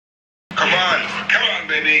Come on,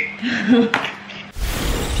 baby.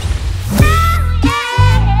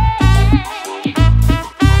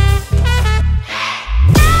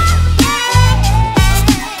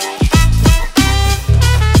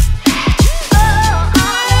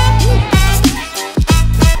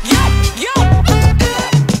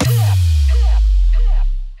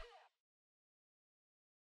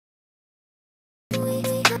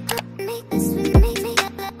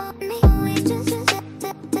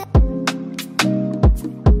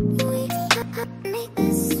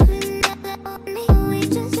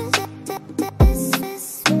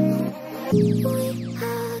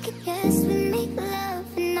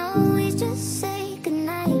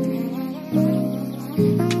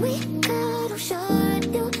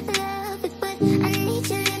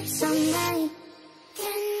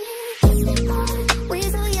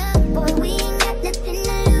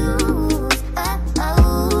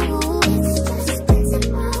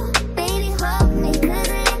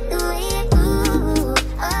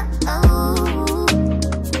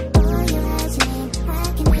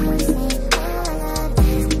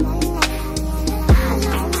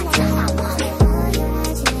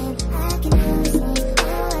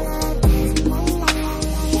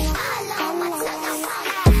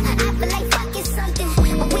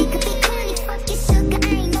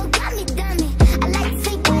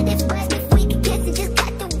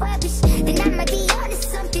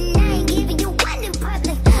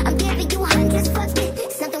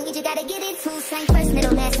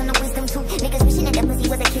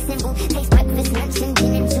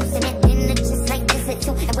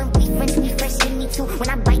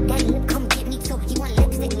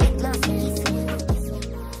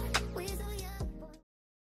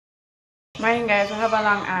 Morning guys, we have a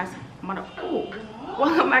long ass mother. Ooh.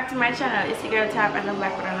 Welcome back to my channel. It's your girl Tab and I'm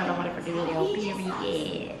back with another motherfucking video.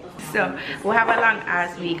 Period. So we have a long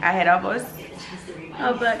ass week ahead of us.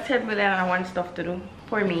 About 10 million and I want stuff to do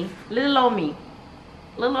for me. Little old me.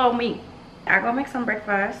 Little old me. I go make some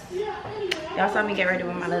breakfast. Y'all saw me get ready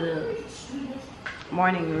with my little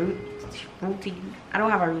morning routine. I don't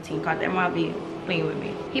have a routine because Emma will be playing with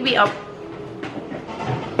me. He be up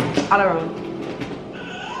all around.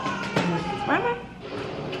 Why am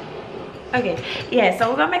I? Okay, yeah, so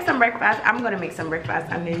we're gonna make some breakfast. I'm gonna make some breakfast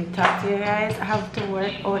and then talk to you guys. I have to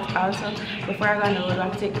work out also. Before I go on the road, I'm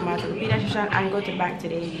gonna take them out to the pediatrician and go to the bank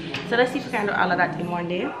today. So let's see if we can do all of that in one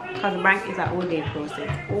day. Because the bank is an all day process.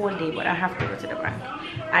 All day, but I have to go to the bank.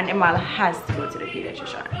 And Emal has to go to the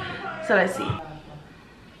pediatrician. So let's see.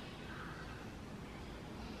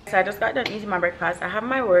 So I just got done eating my breakfast. I have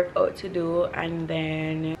my workout to do and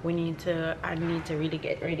then I need to really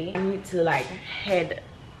get ready. I need to like head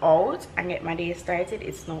out and get my day started.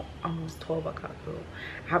 It's now almost 12 o'clock bro.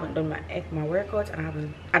 I haven't done my workout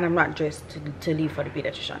and I'm not dressed to leave for the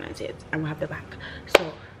pediatrician as yet. I'm gonna have the back.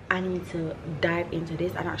 So I need to dive into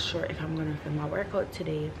this. I'm not sure if I'm gonna film my workout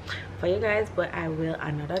today for you guys, but I will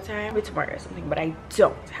another time, maybe tomorrow or something, but I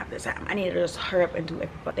don't have the time. I need to just hurry up and do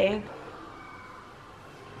everything.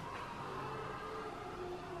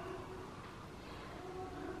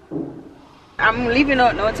 I'm leaving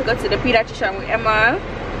out now to go to the pediatrician with Emma.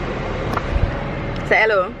 Say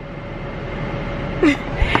hello.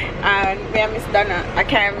 And me and Miss Donna, I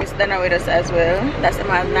carry Miss Donna with us as well. That's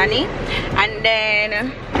Emma's nanny. And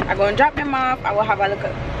then I'm gonna drop them off. I will have a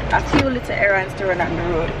few little errands to run on the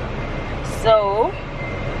road. So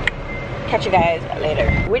catch you guys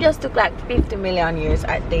later. We just took like 50 million years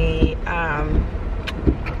at the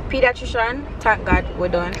pediatrician. Thank God we're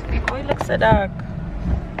done. Oh, it looks so dark.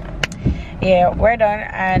 Yeah, we're done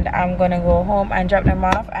and I'm gonna go home and drop them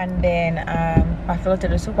off and then I have to go to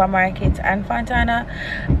the supermarket and Fontana,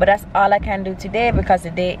 but that's all I can do today because the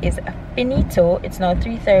day is finito. It's now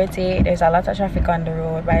 3:30. There's a lot of traffic on the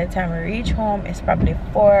road. By the time we reach home it's probably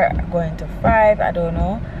 4 going to 5, I don't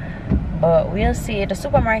know, but we'll see. The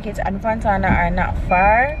supermarkets and Fontana are not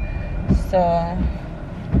far, so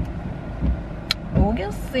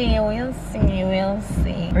we'll see.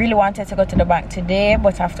 Really wanted to go to the bank today,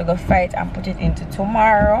 but I have to go fight and put it into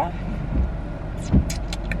tomorrow.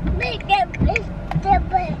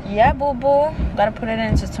 Yeah, boo boo. Gotta put it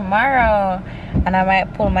into tomorrow. And I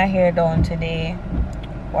might pull my hair down today.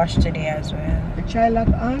 Wash today as well. The child lock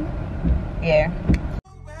on? Yeah.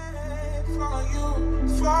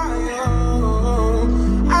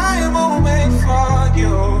 I will wait for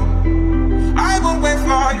you. I will wait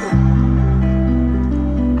for you.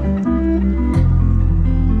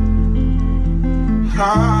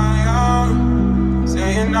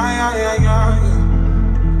 Saying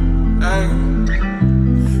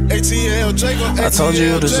I told you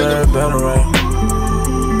you deserve better, right?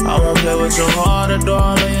 I won't play with your heart, a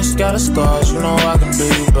door in your sky. by the stars, you know I can do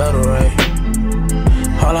you better, right?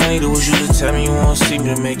 All I needed was you to tell me you won't see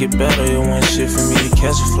me to make it better. It wasn't shit for me to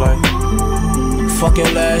catch a flight. Fuck your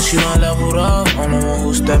Lash, you done leveled up. I'm the one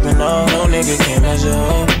who's stepping up. No nigga can't measure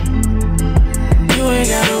up. You ain't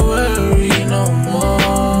gotta worry no more.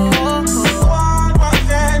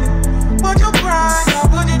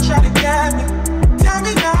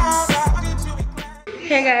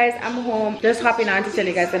 Hey guys, I'm home. Just hopping on to tell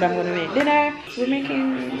you guys that I'm gonna make dinner. We're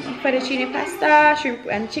making fettuccine pasta, shrimp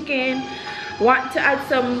and chicken. Want to add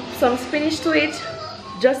some spinach to it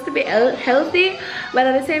just to be healthy, but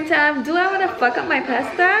at the same time, do I want to fuck up my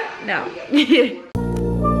pasta? No.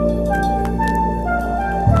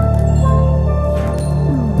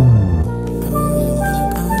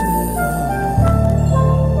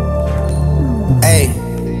 Hey,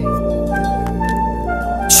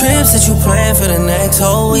 trips that you plan for the next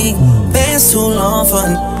whole week. Bands too long for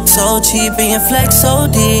so cheap, being flex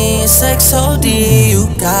OD and sex OD. You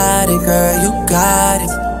got it, girl, you got it.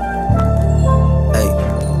 Hey,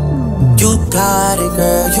 you got it,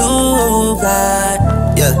 girl, you got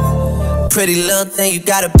it. Yeah, pretty little thing, you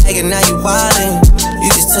got a bag and now you wildin'. You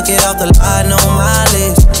just took it off the line, no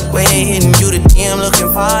mileage. Way hitting you the DM looking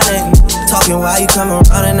violent. Talking while you come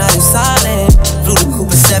around and now you silent. Flew the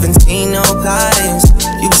Cooper 17, no guidance.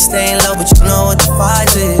 You be staying low, but you know what the fight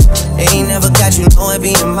is. Ain't never got you know it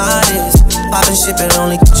being modest. Poppin' shit, but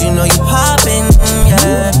only cause you know you poppin',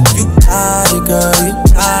 yeah. You got it, girl, you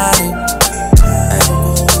got it. Ay.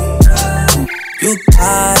 You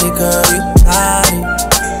got it, girl, you got it.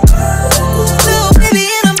 Little baby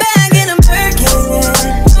in a bag and I'm working.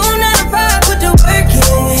 Don't not a vibe with the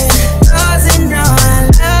working. Cause and now I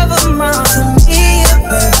love them all. To me, you're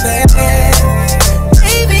perfect.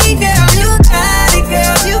 Baby girl, you got it,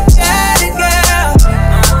 girl, you got it, girl.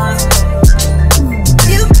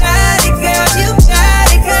 You got it, girl, you got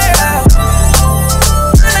it, girl.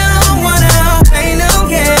 I don't wanna play no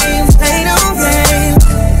games, play no games.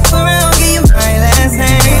 Around, give you my last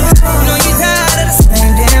name. You know you tired of the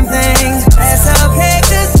same damn things. That's okay,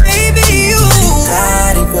 cause baby, you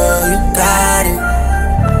got it, girl, you got it.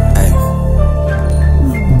 Ay.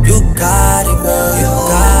 You got it, girl, you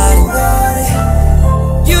got it.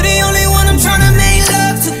 You the only one I'm tryna make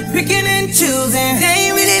love to, picking and choosing. They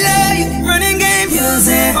ain't really love you, running game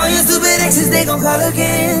using. All your stupid exes, they gon' call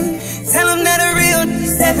again. Tell them that a real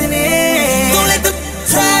stepping in. Don't let them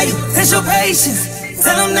try you, test your patience.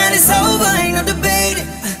 Tell them that it's over, ain't no debating.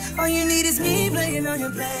 All you need is me playing on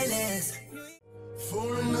your playlist.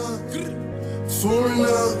 Foreigner,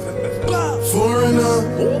 foreigner, foreigner,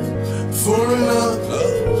 foreigner,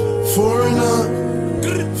 foreigner,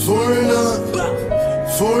 foreigner,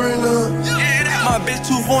 foreigner. My bitch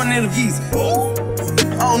too foreign in the visa.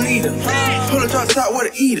 I don't need her. Pull her to the top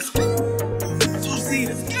with a eater.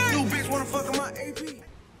 Two-seaters. New bitch wanna fuck on my AP.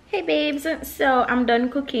 Hey babes, so I'm done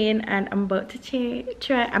cooking and I'm about to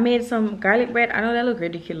try. I made some garlic bread. I know that look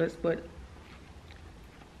ridiculous, but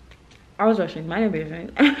I was rushing my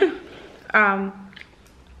business. I'm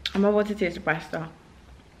about to taste the pasta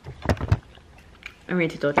and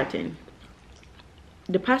rate it out of 10.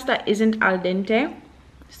 The pasta isn't al dente,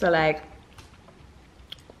 so like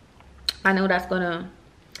I know that's gonna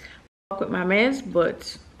fuck with my mess,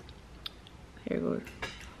 but here it goes.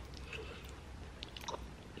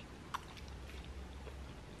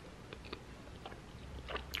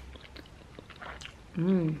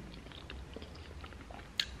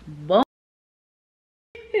 Bon.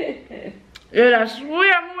 Yeah, that's way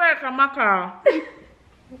more kamaka.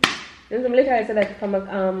 There's some later I said like from my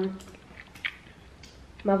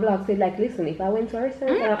vlog said like, listen, if I went to a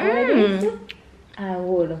restaurant and I ordered this, I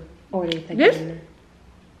would order it again.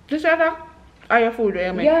 This other are your food,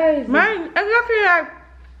 I mean. Yes. Mine exactly like.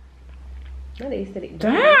 No, they said it.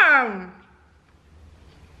 Damn.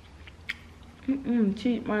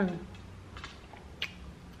 Cheap man.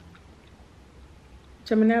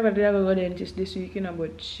 So I never did ever go dentist this week, you know,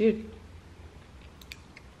 but shit.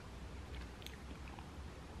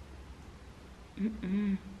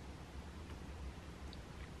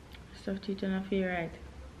 Stuff teeth don't feel right.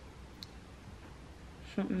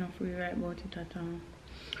 Something not feel right about it at all.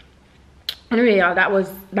 Anyway, y'all, that was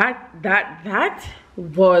I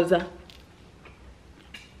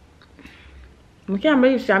can't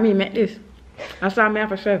believe Sammy met this. I saw me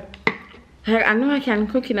for sure. Like, I know I can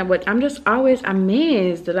cook, you know, but I'm just always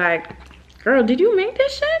amazed. Like, girl, did you make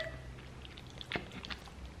this shit?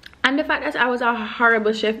 And the fact that I was a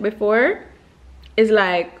horrible chef before is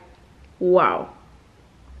like, wow.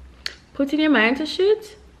 Putting your mind to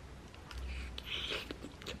shit.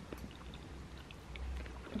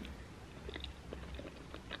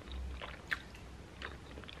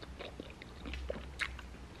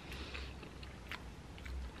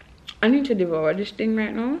 I need to devour this thing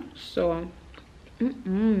right now, so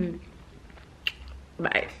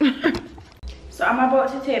bye. So I'm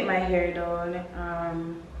about to take my hair down.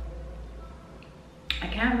 I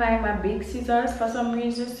can't find my big scissors for some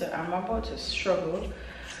reason, so I'm about to struggle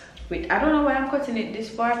with, I don't know why I'm cutting it this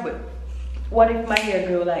far, but what if my hair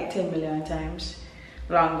grew like 10 million times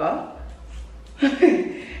longer?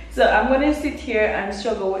 So I'm gonna sit here and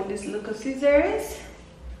struggle with this little scissors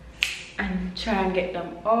and try and get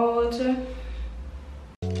them out.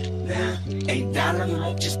 Now, $8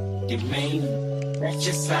 might just get me. That's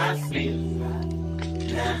just how I feel.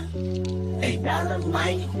 Now, $8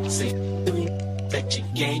 might say that you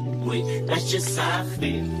gave with. That's just how I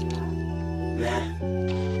feel.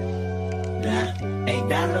 Nah,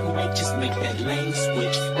 $8 might just make that lane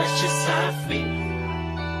switch. That's just how I feel.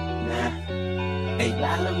 Nah,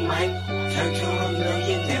 $8 might turn to $1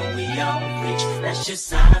 million, then we all rich. That's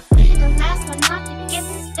just how I feel. The last one not to get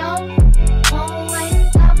the stove. Won't wait,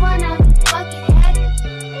 I wanna fucking head.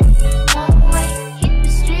 Won't wait, hit the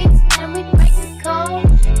streets and we break the code.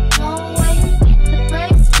 Won't wait, hit the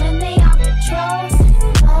brakes when they on patrol.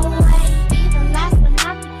 Won't wait, be the last one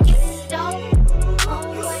not to get the stove. Won't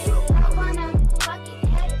wait, I wanna fucking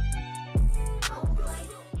head. Won't wait.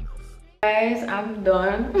 Guys, I'm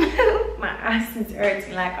done. My ass is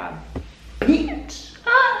hurting like a bitch.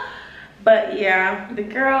 But yeah, the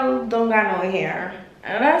girl don't got no hair,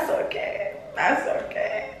 and that's okay. That's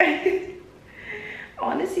okay. I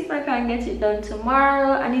want to see if I can get it done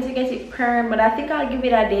tomorrow. I need to get it perm, but I think I'll give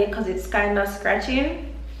it a day because it's kind of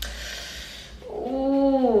scratching.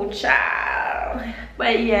 Ooh, child.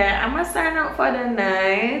 But yeah, I'm gonna sign out for the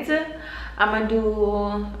night. I'm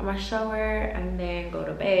gonna shower and then go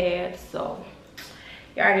to bed. So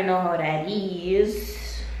you already know how that is.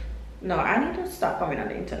 No, I need to stop coming on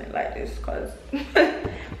the internet like this because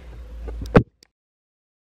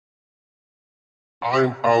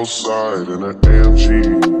I'm outside in an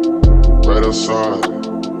AMG, right outside,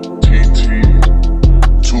 TT,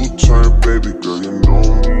 two-turn baby girl, you know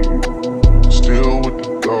me, still with the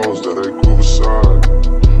dogs that I grew beside,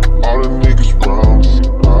 all the niggas round me,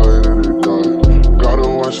 died and they died, gotta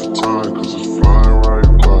watch the time cause it's flying right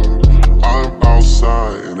by, I'm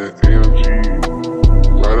outside in an AMG,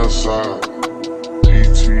 right outside,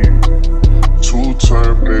 TT,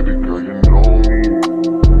 two-turn baby girl, you know me.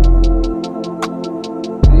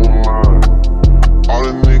 All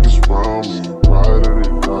the niggas round me, right at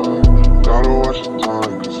it die. Gotta watch the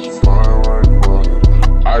time, cause it's flying right by.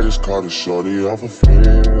 I just caught a shorty off a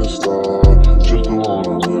Finsta. Just the one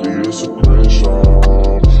I'm really, it's a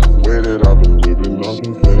crenshaw. Way that I've been living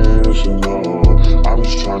unconventional. I'm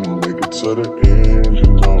just trying to make it to the end, you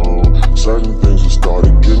know. Certain things have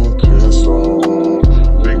started getting pissed off.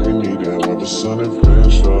 Think we need to have a sun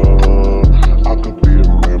adventure. I could be a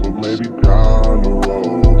man, but maybe down the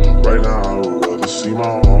road. Right now, I would rather see my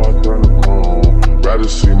heart turn to chrome. Rather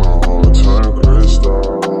see my heart turn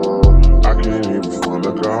crystal. I can't even front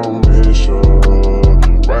like I don't miss you.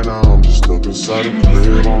 Right now, I'm just stuck inside the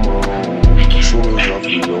crib on my own. Soon as I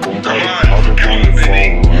feel up, I'm about to pop up on your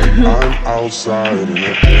phone. Like I'm outside in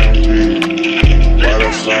the AMG, right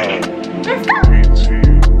outside, PT,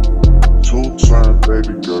 two-turn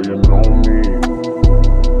baby girl, you know me.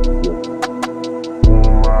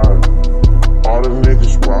 All the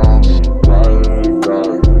niggas round me, right at it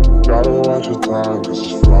die. Gotta watch the time, cause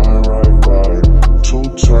it's flying right by.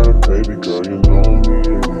 Two-turn baby girl, you know me.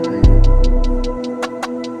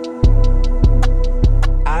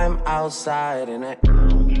 I'm outside in it.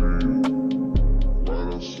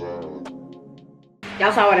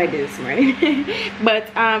 y'all saw what I did this morning. But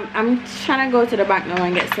I'm trying to go to the bank now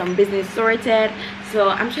and get some business sorted. So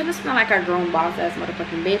I'm trying to smell like a grown boss ass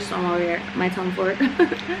motherfucking bitch. So I'm gonna wear my tongue fork.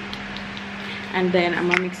 And then I'm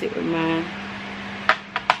gonna mix it with my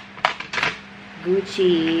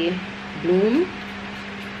Gucci Bloom.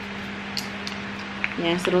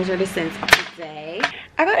 Yeah, so those are the scents of the day.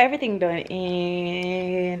 I got everything done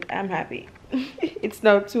and I'm happy. It's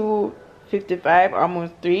now 2:55,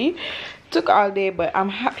 almost 3. Took all day, but I'm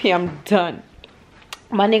happy I'm done.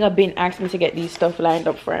 My nigga been asking me to get these stuff lined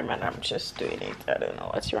up for him and I'm just doing it. I don't know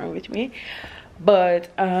what's wrong with me,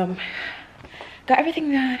 but got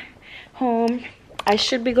everything done home. I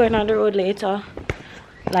should be going on the road later,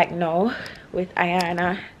 like now, with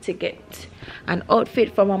Ayana to get an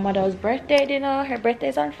outfit for my mother's birthday dinner. Her birthday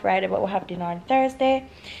is on Friday, but we'll have dinner on Thursday.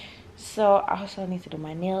 So I also need to do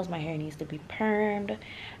my nails. My hair needs to be permed,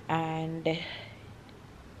 and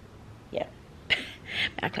yeah, I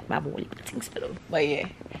act like my body things below. But yeah,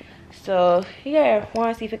 so yeah,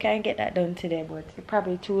 want to see if I can get that done today, but it's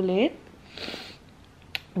probably too late.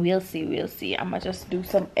 we'll see. I'm gonna just do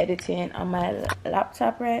some editing on my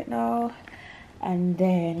laptop right now, and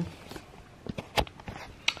then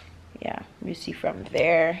yeah, we'll see from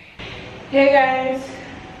there. Hey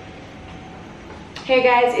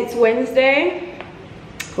guys, it's Wednesday.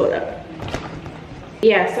 Hold up.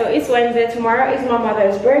 Yeah, so it's Wednesday. Tomorrow is my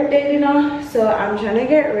mother's birthday, you know, so I'm trying to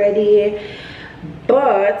get ready.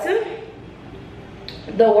 But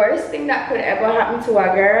the worst thing that could ever happen to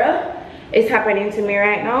a girl is happening to me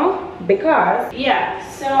right now, because yeah,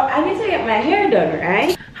 so I need to get my hair done,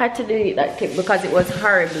 right? Had to delete that clip because it was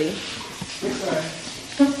horribly.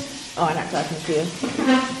 Oh, I'm not talking to you.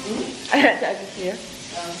 I'm not talking to you.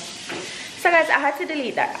 So guys, I had to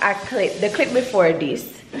delete that the clip before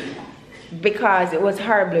this, because it was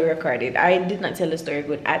horribly recorded. I did not tell the story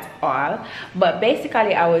good at all. But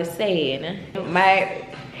basically I was saying, my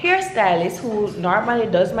hairstylist who normally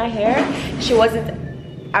does my hair, she wasn't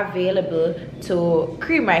available to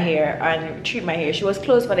cream my hair and treat my hair. She was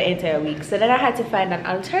closed for the entire week. So then I had to find an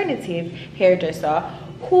alternative hairdresser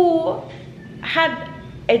who had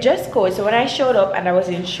a dress code. So when I showed up and I was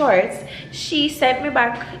in shorts, she sent me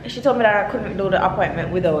back. She told me that I couldn't do the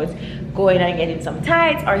appointment without going and getting some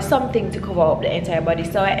tights or something to cover up the entire body.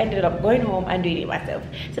 So I ended up going home and doing it myself.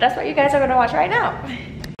 So that's what you guys are gonna watch right now.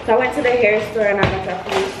 So I went to the hair store and I got a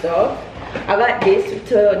few stuff. I got this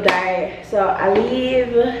to dye. So I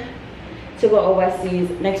leave to go overseas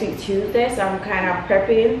next week Tuesday, so I'm kind of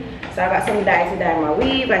prepping. So I got some dye to dye my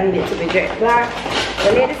weave. I need it to be jet black.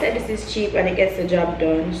 The lady said this is cheap and it gets the job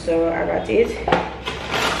done, so I got it.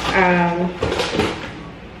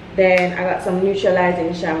 Then I got some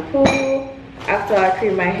neutralizing shampoo. After I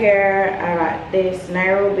cream my hair, I got this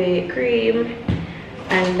Nairobi cream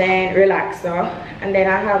and then relaxer. And then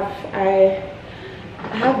I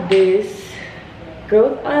have this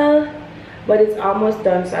growth oil, but it's almost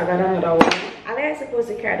done, so I got another one. I'm supposed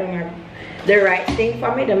to carry on the right thing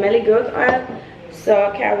for me, the Melly growth oil. So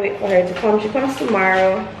I can't wait for her to come. She comes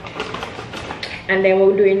tomorrow, and then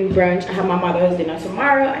we're doing brunch. I have my mother's dinner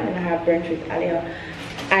tomorrow, and then I have brunch with Alia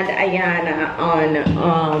and Ayana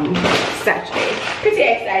on Saturday. Pretty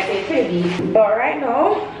excited, pretty big. But right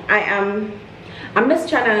now I'm just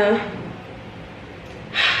trying to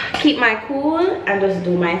keep my cool and just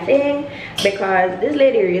do my thing, because this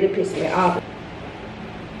lady really pissed me off.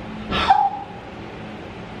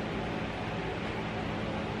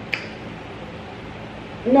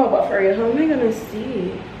 No, but for real, how am I gonna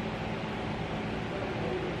see?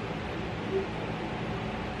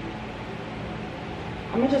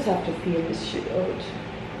 I'm gonna just have to feel this shit out.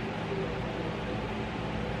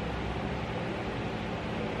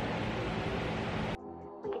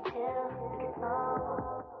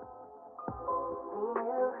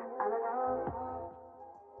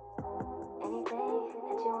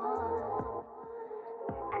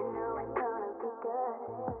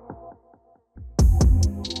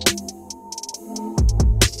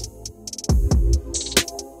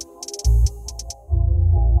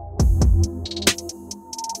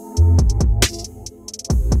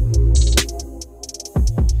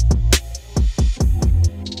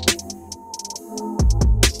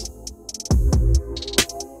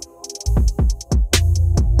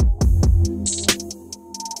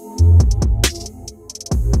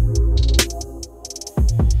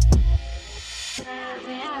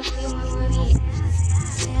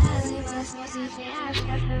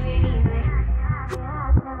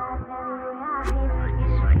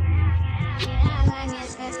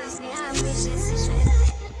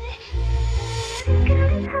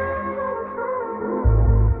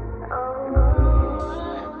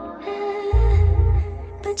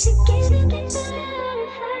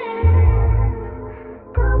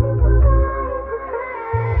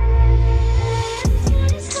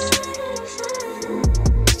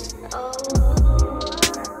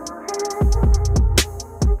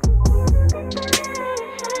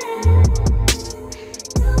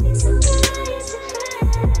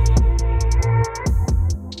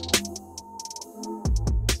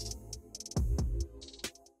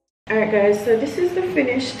 Alright guys, so this is the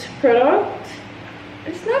finished product.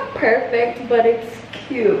 It's not perfect, but it's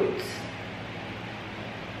cute.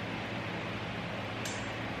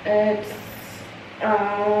 It's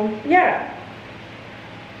yeah,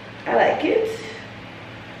 I like it.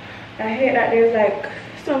 I hate that there's like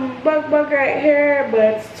some bug right here,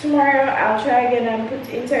 but tomorrow I'll try again and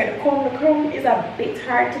put inside the comb. The comb is a bit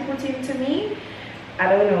hard to put into me. I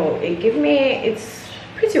don't know, it's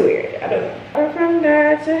pretty weird. I don't know. Apart from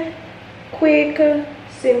that, quick,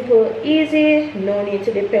 simple, easy, no need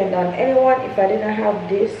to depend on anyone. If I didn't have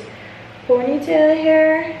this ponytail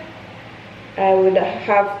here, I would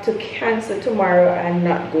have to cancel tomorrow and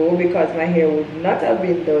not go because my hair would not have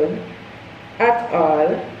been done at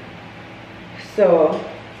all. So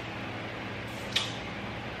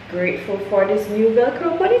grateful for this new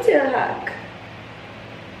Velcro ponytail hack.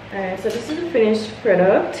 Alright, so this is the finished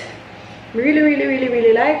product.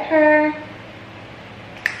 Really like her.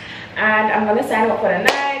 And I'm gonna sign up for the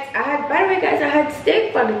night. By the way guys, I had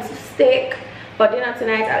steak for the steak for dinner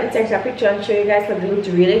tonight. I'll take a picture and show you guys because it looked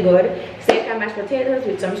really good. Steak and mashed potatoes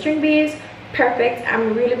with some string beans. Perfect.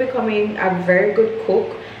 I'm really becoming a very good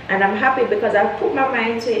cook, and I'm happy because I put my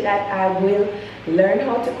mind to it that I will learn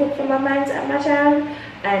how to cook for my man and my child,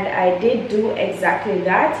 and I did do exactly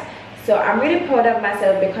that. So I'm really proud of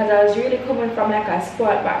myself because I was really coming from like a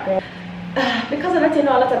spoiled background. Because of that, you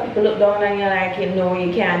know, a lot of people look down and you're like, you know,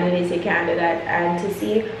 you can't do this, you can't do that. And to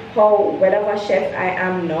see how well of a chef I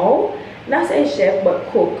am now, not say chef but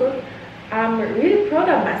cook, I'm really proud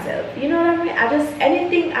of myself. You know what I mean? I just,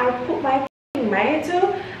 anything I put my mind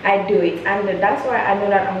to, I do it. And that's why I know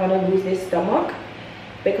that I'm gonna lose this stomach,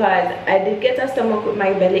 because I did get a stomach with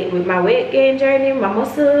my belly, with my weight gain journey, my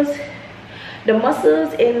muscles. The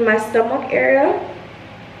muscles in my stomach area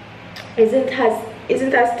isn't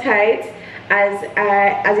as tight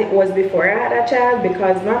as it was before I had a child,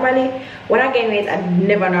 because normally when I gain weight, I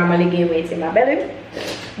never normally gain weight in my belly.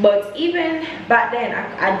 But even back then,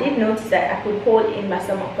 I did notice that I could hold in my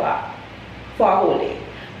stomach for a whole day.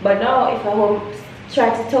 But now if I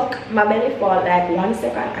try to tuck my belly for like 1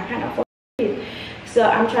 second, I kind of fall it. So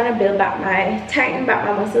I'm trying to tighten back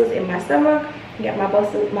my muscles in my stomach, get my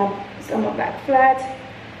stomach back flat,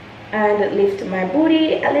 and lift my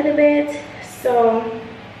booty a little bit. So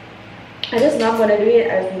I just know I'm gonna do it.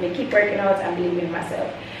 I just need to keep working out and believe in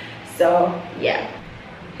myself. So yeah.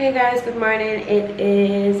 Hey guys, good morning. It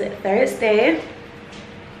is Thursday.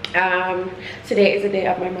 Today is the day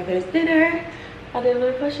of my mother's dinner. I don't know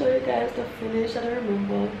if I showed you guys the finish, I don't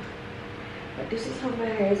remember. But this is how my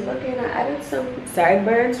hair is looking. I added some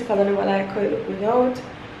sideburns because I never like how it look without.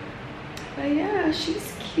 But yeah,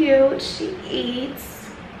 she's cute. She eats.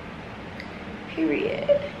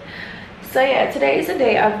 Period. So yeah, today is the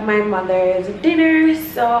day of my mother's dinner,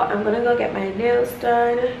 so I'm gonna go get my nails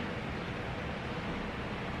done.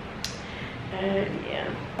 And yeah,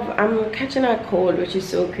 I'm catching a cold, which is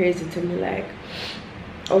so crazy to me. Like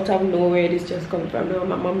out of nowhere, this just comes from. Now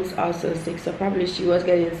my mom is also sick, so probably she was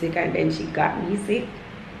getting sick and then she got me sick.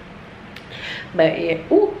 But yeah,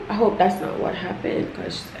 ooh, I hope that's not what happened,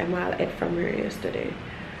 because Emma ate from her yesterday.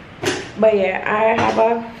 But yeah, I have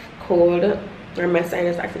a cold. Or my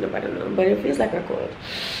sinus acting up, I don't know, but it feels like a cold.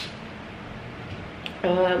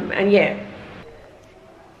 And yeah,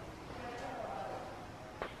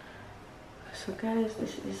 so guys,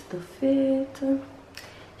 this is the fit.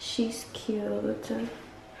 She's cute.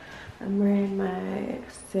 I'm wearing my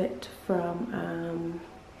set from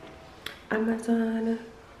Amazon,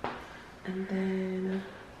 and then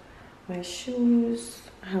my shoes,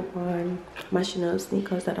 I have on my Chanel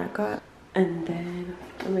sneakers that I got. And then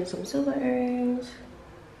I made some silver earrings,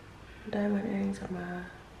 diamond earrings, and my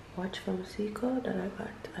watch from Seiko that I got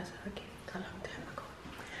as a gift a long time ago.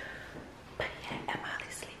 But yeah, Emma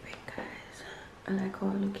is sleeping, guys. I like how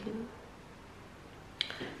I'm looking.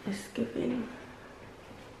 It's giving.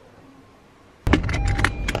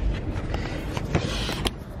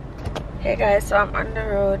 Hey guys, so I'm on the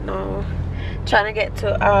road now, trying to get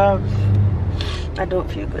to I don't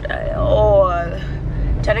feel good at all.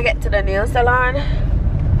 Trying to get to the nail salon.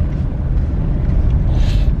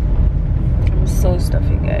 I'm so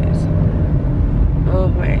stuffy, guys. Oh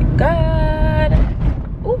my god.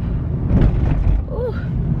 Ooh. Ooh.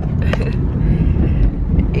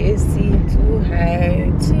 AC too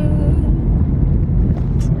high too.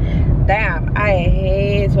 Damn, I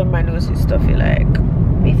hate when my nose is stuffy. Like,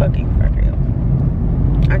 be fucking for real.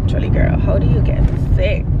 Actually, girl, how do you get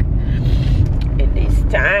sick in these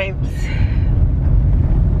times?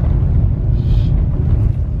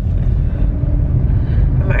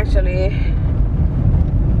 Actually,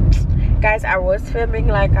 guys, I was filming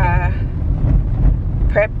like a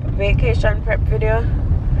vacation prep video,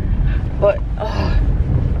 but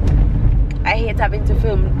I hate having to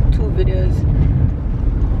film 2 videos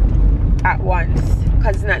at once,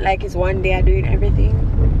 because it's not like it's one day I'm doing everything.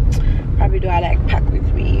 Probably do I like pack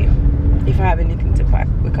with me if I have anything to pack,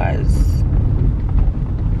 because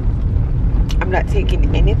I'm not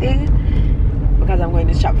taking anything because I'm going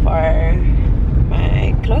to shop for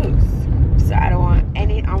my clothes, so I don't want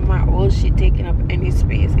any of my old shit taking up any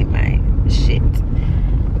space in my shit.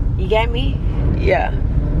 You get me? Yeah,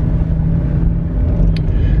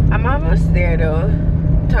 I'm almost there though,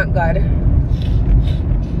 thank God.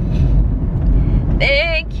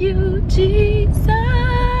 Thank you, Jesus.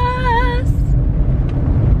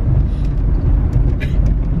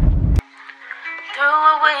 Through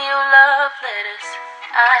it when you love letters,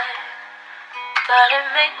 I thought it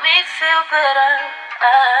make me feel better.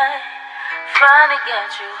 I finally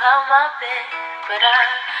got you out my bed, but I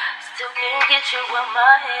still can't get you out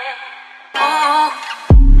my head. Ooh,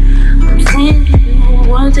 I'm seeing you,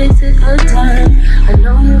 one takes a good time. I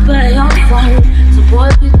know you by your phone, so boy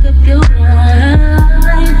pick up your line.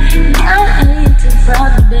 I ain't too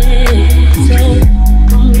proud to beg, so you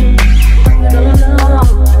don't know.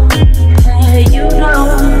 Hey, you don't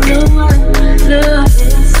know what love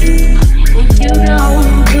is if you don't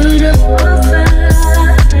put up a fight.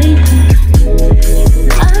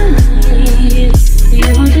 I need you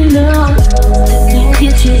to know I can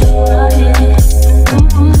get you right.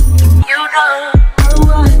 You don't know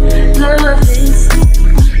what love is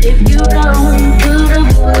if you don't put up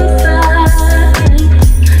a fight.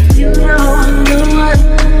 You don't know what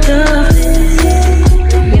love is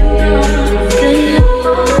if you don't stay up.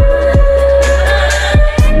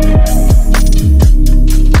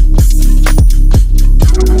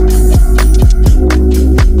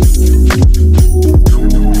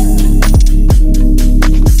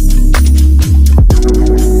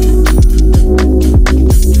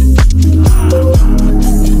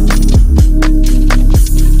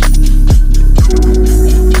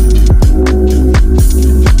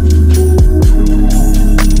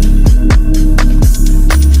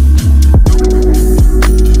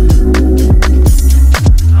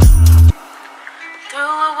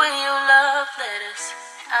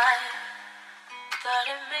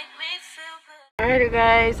 Alright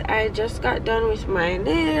guys, I just got done with my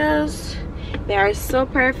nails. They are so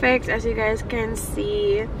perfect, as you guys can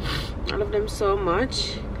see. I love them so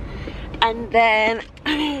much. And then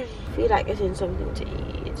I feel like getting something to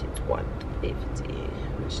eat. It's 1:50.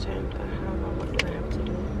 How much time do I have and what do I have to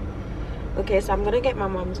do? Okay, so I'm gonna get my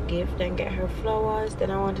mom's gift and get her flowers. Then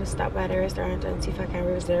I want to stop by the restaurant and see if I can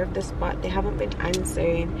reserve the spot. They haven't been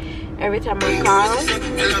answering. Every time I call,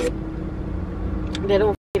 they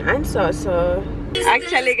don't answer. So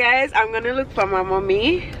actually guys, I'm gonna look for my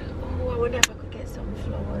mommy. Oh, I wonder if I could get some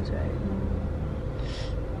flowers right now.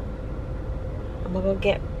 I'm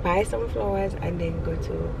gonna buy some flowers and then go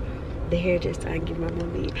to the hairdresser and give my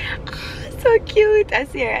mommy. Oh, so cute. I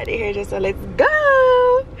see her at the hairdresser. Let's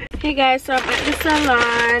go. Hey guys, so I'm at the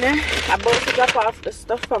salon. I'm about to drop off the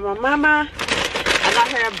stuff for my mama. I got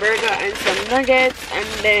her a burger and some nuggets, and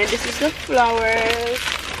then this is the flowers.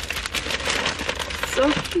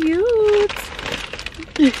 So cute.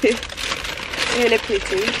 Really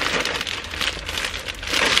pretty.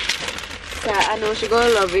 So I know she gonna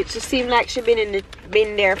love it. She seemed like she been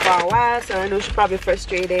there for a while, so I know she's probably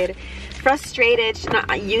frustrated. She's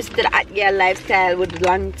not used to that girl lifestyle with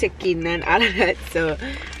long ticking and all of that, so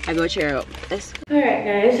I go cheer her up. Alright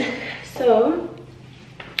guys, so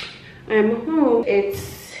I'm home.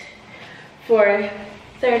 It's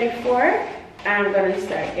 4:34. I'm gonna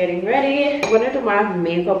start getting ready. I'm gonna do my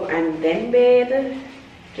makeup and then bathe,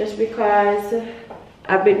 just because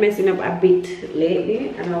I've been messing up a bit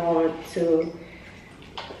lately and I want to,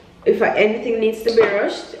 if anything needs to be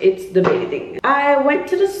rushed, it's the bathing. I went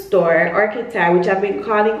to the store, Orchid Time, which I've been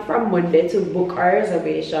calling from Monday to book our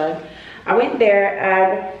reservation. I went there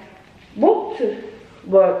and booked,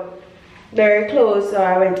 but they're closed, so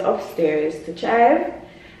I went upstairs to Chive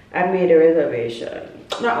and made a reservation.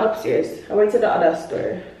 Not upstairs, I went to the other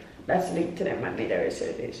store that's linked to them and made a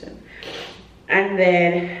reservation. And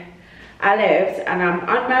then I left and I'm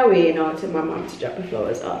on my way now to my mom to drop the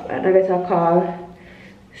flowers off. And I get a call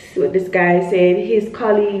with this guy saying his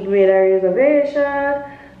colleague made a reservation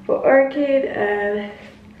for Orchid, and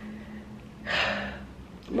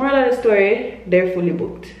moral of the story, they're fully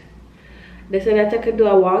booked. They said that I could do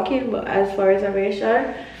a walk-in, but as for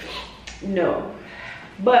reservation, no.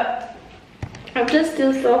 But I'm just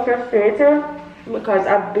still so frustrated because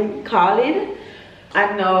I've been calling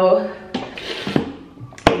and now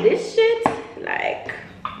this shit, like,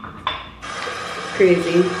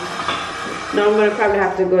 crazy. Now I'm gonna probably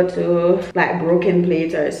have to go to like Broken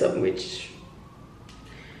Plate or something, which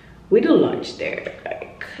we do lunch there.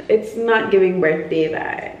 Like, it's not giving birthday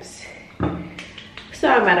vibes, so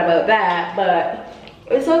I'm mad about that, but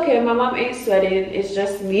it's okay. My mom ain't sweating, it's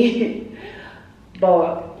just me.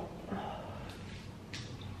 But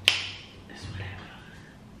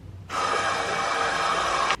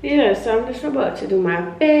yeah, so I'm just about to do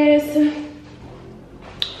my face,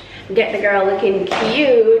 get the girl looking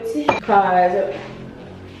cute, because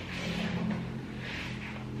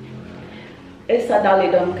it's a dolly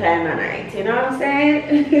dumb kind of night, you know what I'm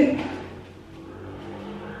saying?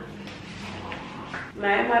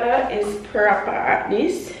 My mother is proper at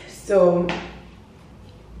this, so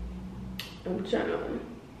I'm trying to.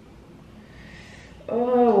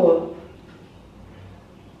 Oh,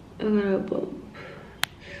 I'm gonna bump.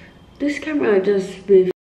 This camera just be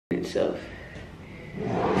itself.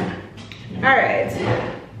 Alright.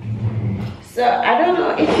 So I don't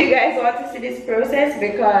know if you guys want to see this process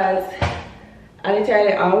because I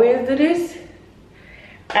literally always do this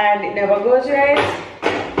and it never goes right.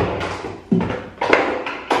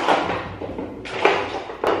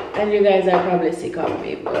 And you guys are probably sick of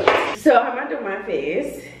me, but so I'm gonna do my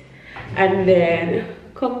face and then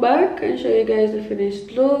come back and show you guys the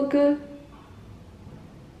finished look. I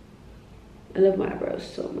love my eyebrows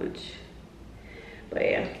so much, but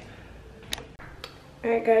yeah.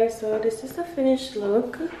 Alright guys, so this is the finished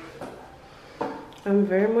look. I'm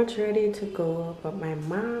very much ready to go, but my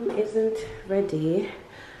mom isn't ready.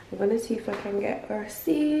 I'm gonna see if I can get her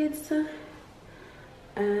seeds.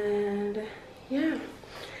 And yeah,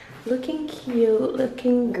 looking cute,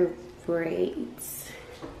 looking great.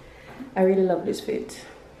 I really love this fit,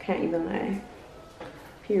 can't even lie.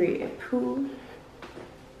 Period. Poo.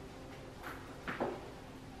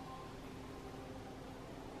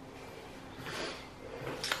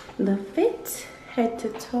 The fit head to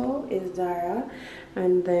toe is Zara,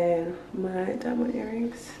 and then my diamond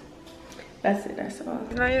earrings. That's it, that's all.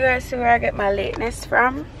 Now you guys see where I get my lateness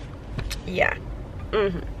from? Yeah.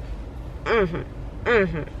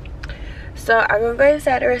 So I'm gonna go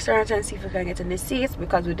inside the restaurant and see if we can get in the seats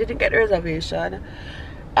because we didn't get the reservation,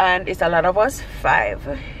 and it's a lot of us,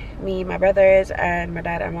 5, me, my brothers, and my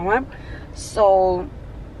dad and my mom. So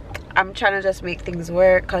I'm trying to just make things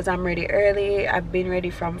work because I'm ready early. I've been ready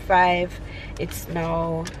from 5. It's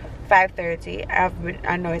now 5:30.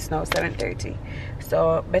 I know it's now 7:30.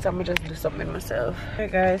 So better I'm gonna just do something myself. Hey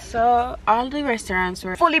guys, so all the restaurants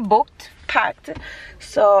were fully booked, packed.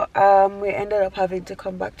 So we ended up having to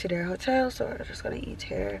come back to their hotel. So we're just gonna eat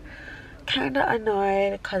here. Kinda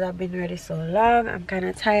annoyed because I've been ready so long. I'm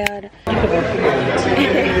kinda tired. Anyway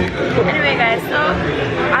guys, so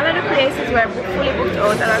all of the places were fully booked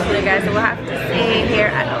out, and I'll tell you guys, so we'll have to stay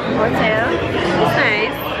here at the hotel. It's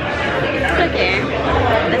nice, it's okay.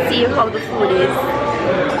 Let's see how the food is.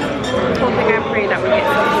 Hoping and praying that we get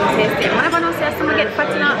something tasty. Whenever I say someone get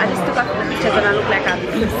fat enough, I just took off the pictures and I look like a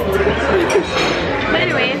beast. But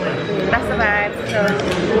anyway, that's the vibe. So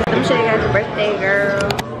let me show you guys the birthday girl.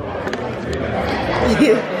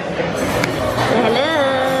 Hello.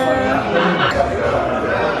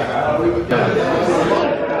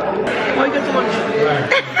 Oh, you got too much.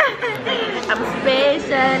 I'm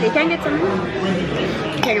special. You can get some.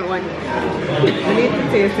 You can get one. I need to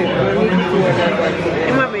taste it. I need to do it.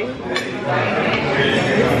 Hey, mommy.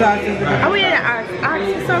 Oh yeah, ask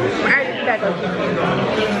some. I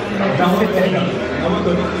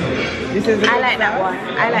like that one.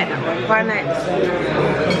 I like that one. Why not?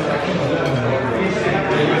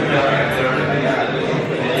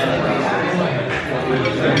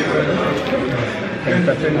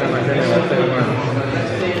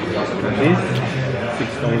 This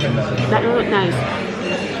 6,000. That will look nice.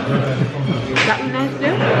 That one nice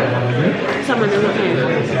too? Someone will look nice.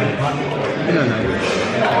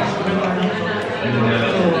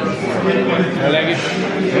 I like it.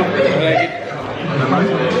 I like it.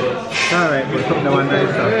 Alright, we'll put the one nice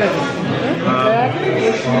up.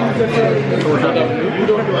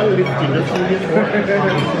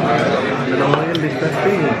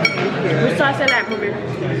 Which sauce I like, mommy?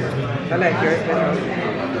 I like yours better.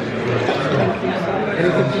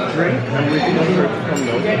 Anything to drink? I'm waiting on her to come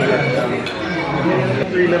now.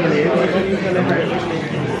 3 lemonades. Nobody's gonna drink.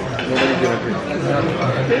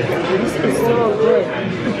 This is so good.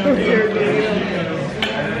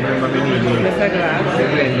 Nasa glass.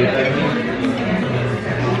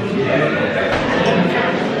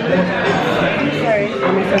 Sorry.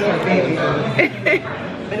 I'm such a baby.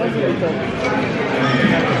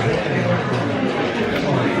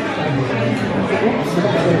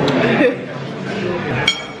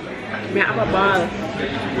 May I have a ball?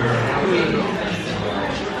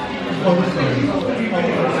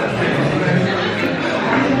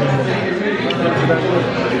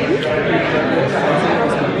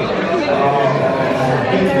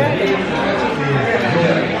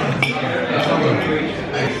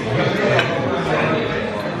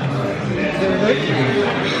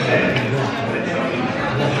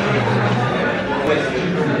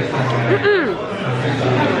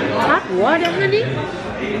 Hot water, honey?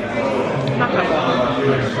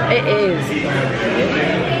 It is.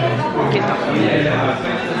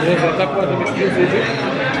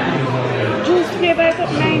 Juice flavor is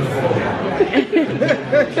up nice.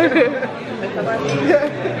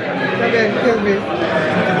 Okay, excuse me.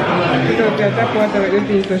 So, that's what I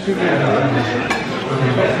did to shoot you.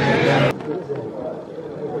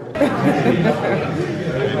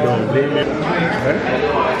 Don't blame me.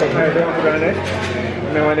 I don't run it.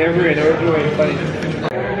 No one ever in our doing funny.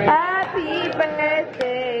 Happy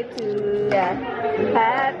birthday to you.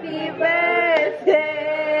 Happy birthday.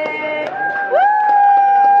 Woo!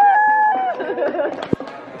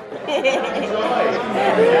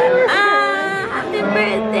 Happy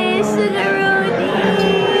birthday, Sugar Rudy.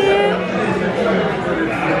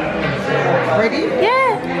 Ready?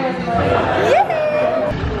 Yeah.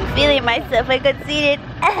 Feeling myself, I conceited.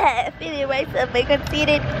 Feeling myself, I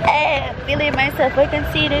conceited. Feeling myself, I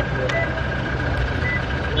conceited.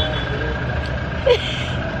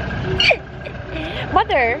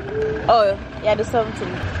 Mother. Oh, yeah, do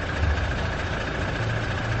something.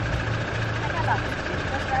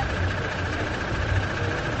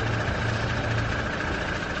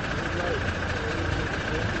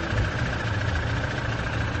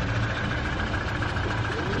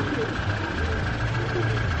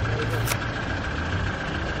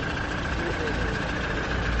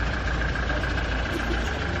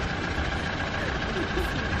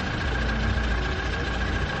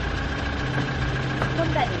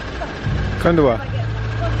 Kan dua.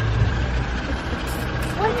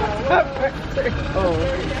 Oh.